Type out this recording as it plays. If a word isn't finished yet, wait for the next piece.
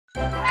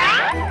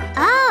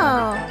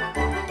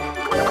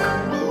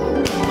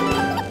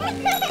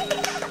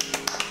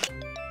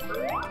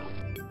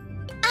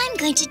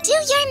do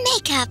your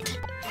makeup.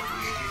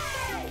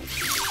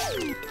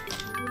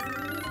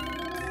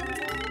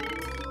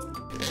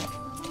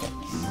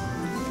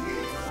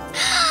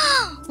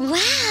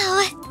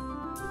 Wow!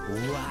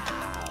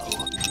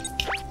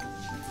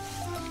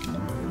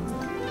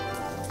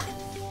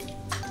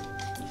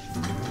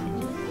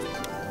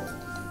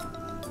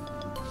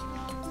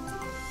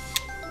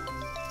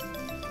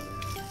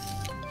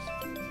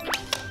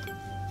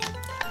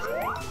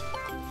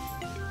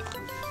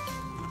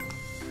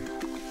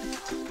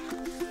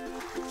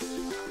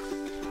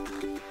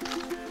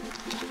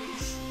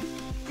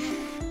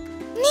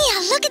 Mia,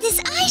 look at this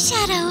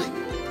eyeshadow!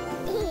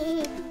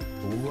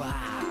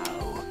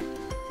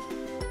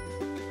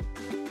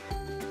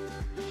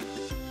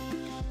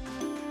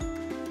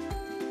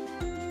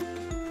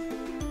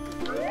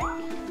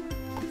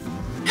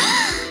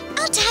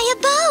 I'll tie a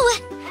bow!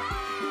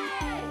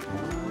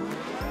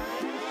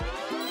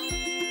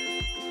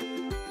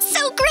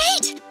 So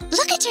great!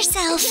 Look at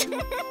yourself!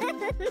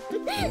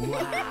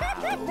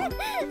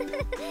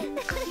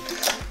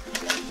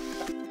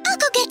 I'll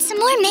go get some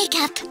more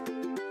makeup.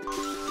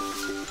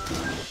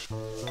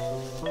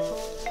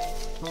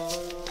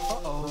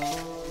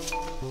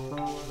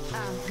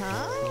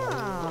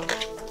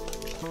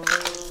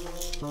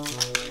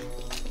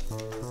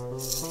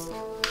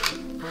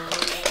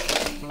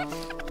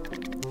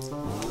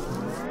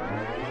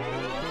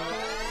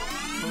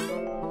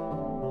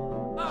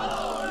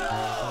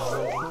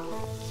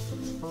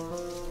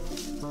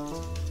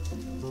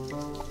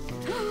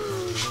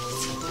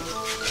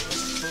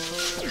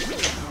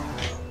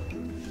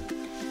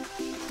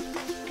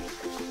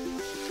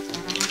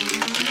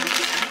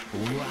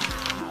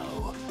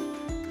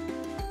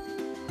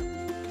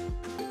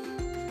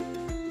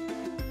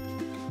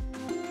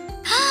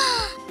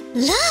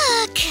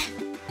 Look!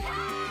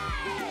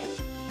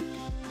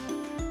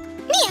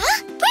 Mia,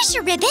 where's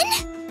your ribbon?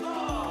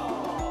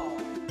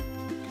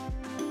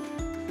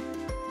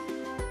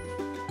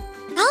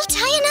 I'll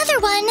tie another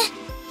one.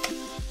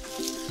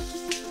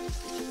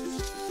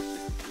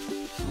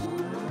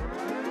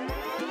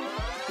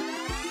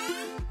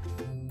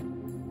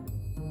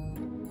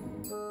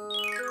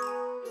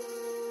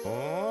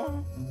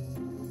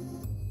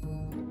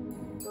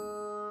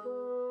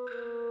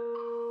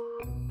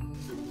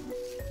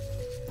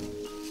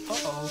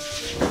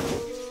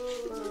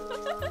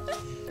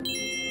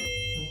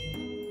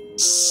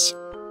 Shh!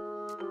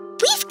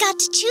 We've got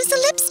to choose a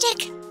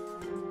lipstick.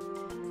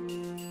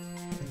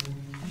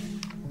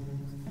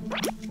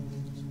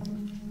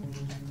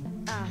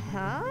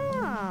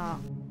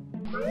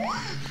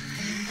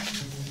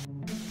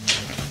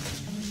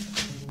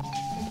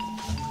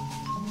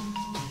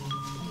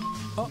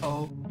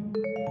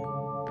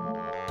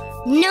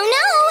 No,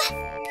 no!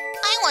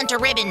 I want a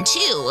ribbon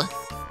too.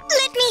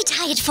 Let me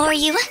tie it for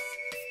you.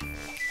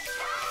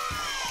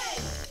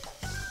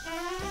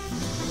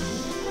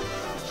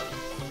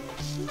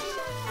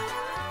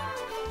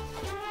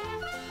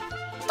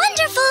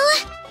 Wonderful!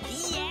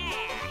 Yeah!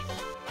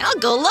 I'll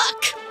go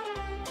look.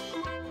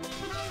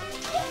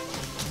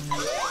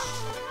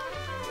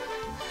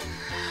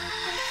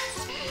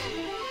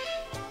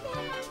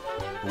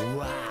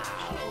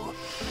 Wow!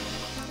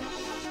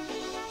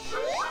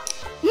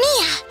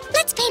 Mia,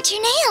 let's paint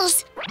your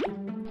nails.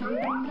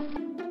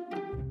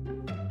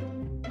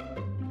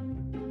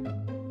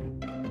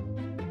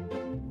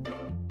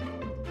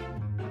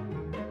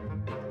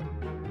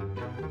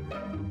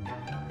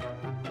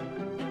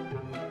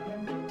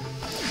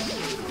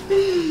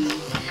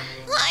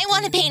 I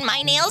want to paint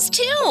my nails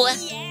too.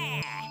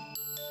 Yeah!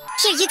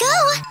 Here you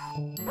go.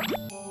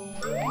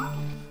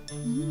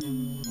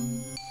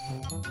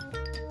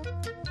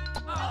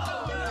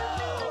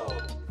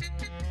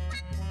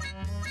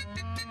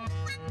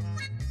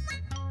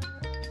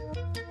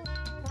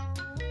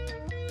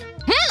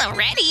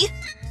 Ready?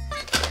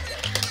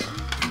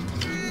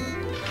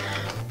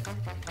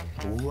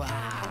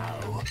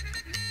 Wow!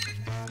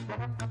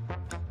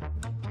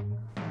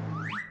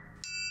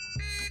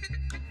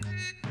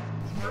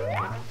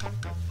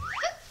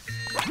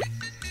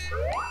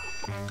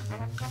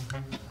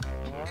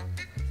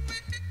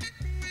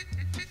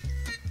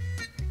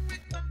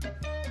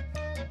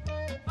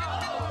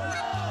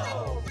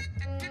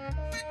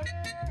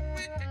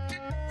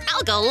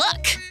 I'll go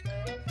look.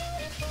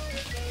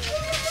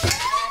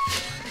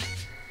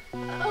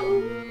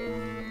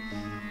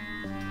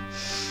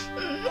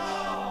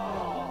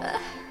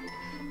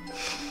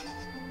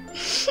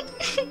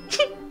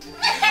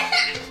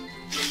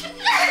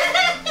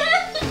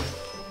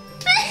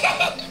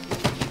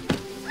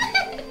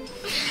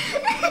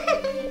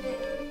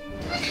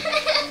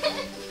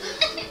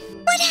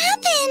 What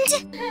happened?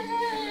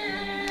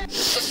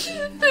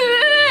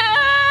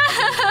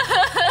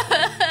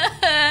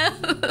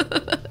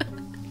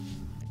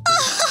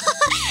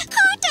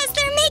 Who does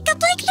their makeup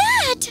like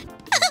that?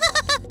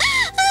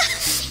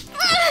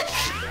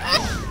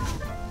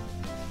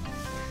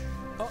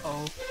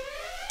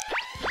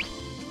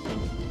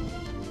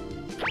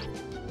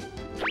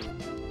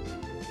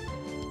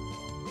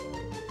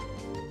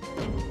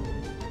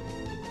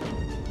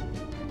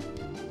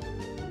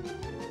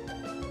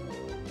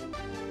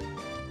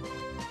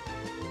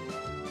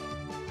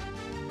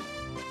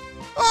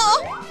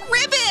 Oh,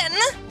 ribbon!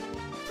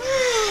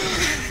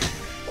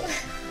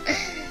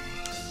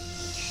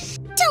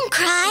 Don't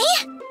cry.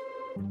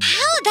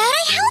 How about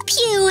I help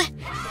you?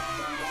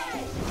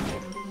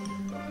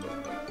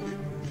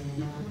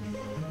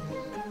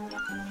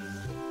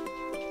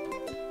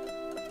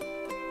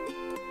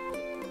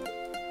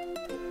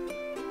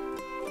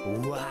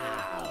 Wow.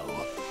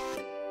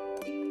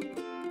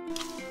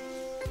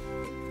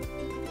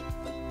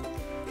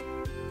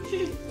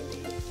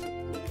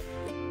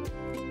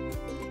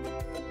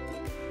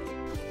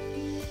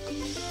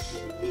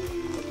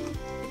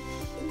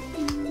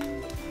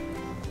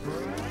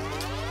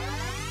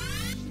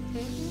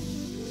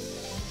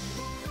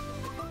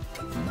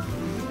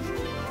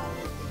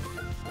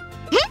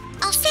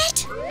 All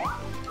set?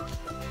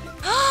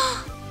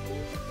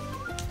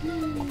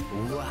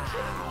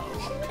 Wow.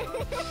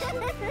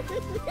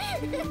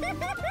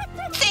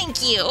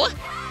 Thank you.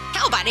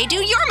 How about I do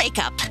your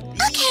makeup?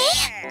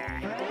 Okay.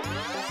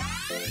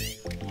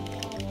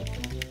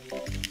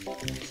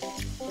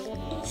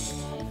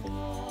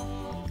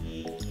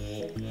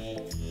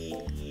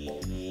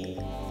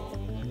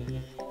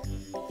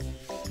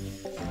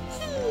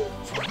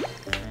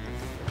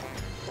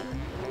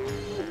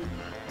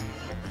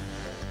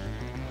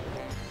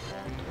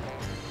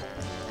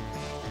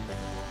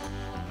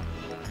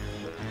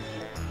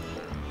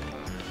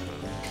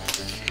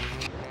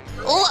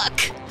 Look!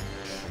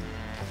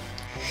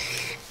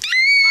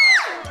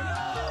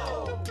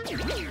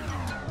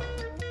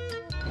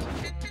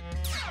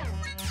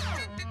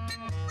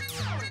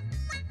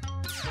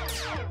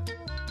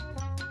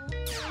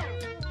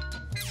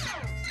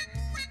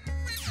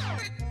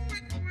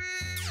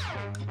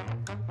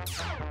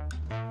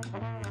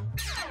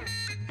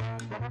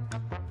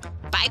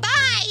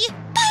 Bye-bye!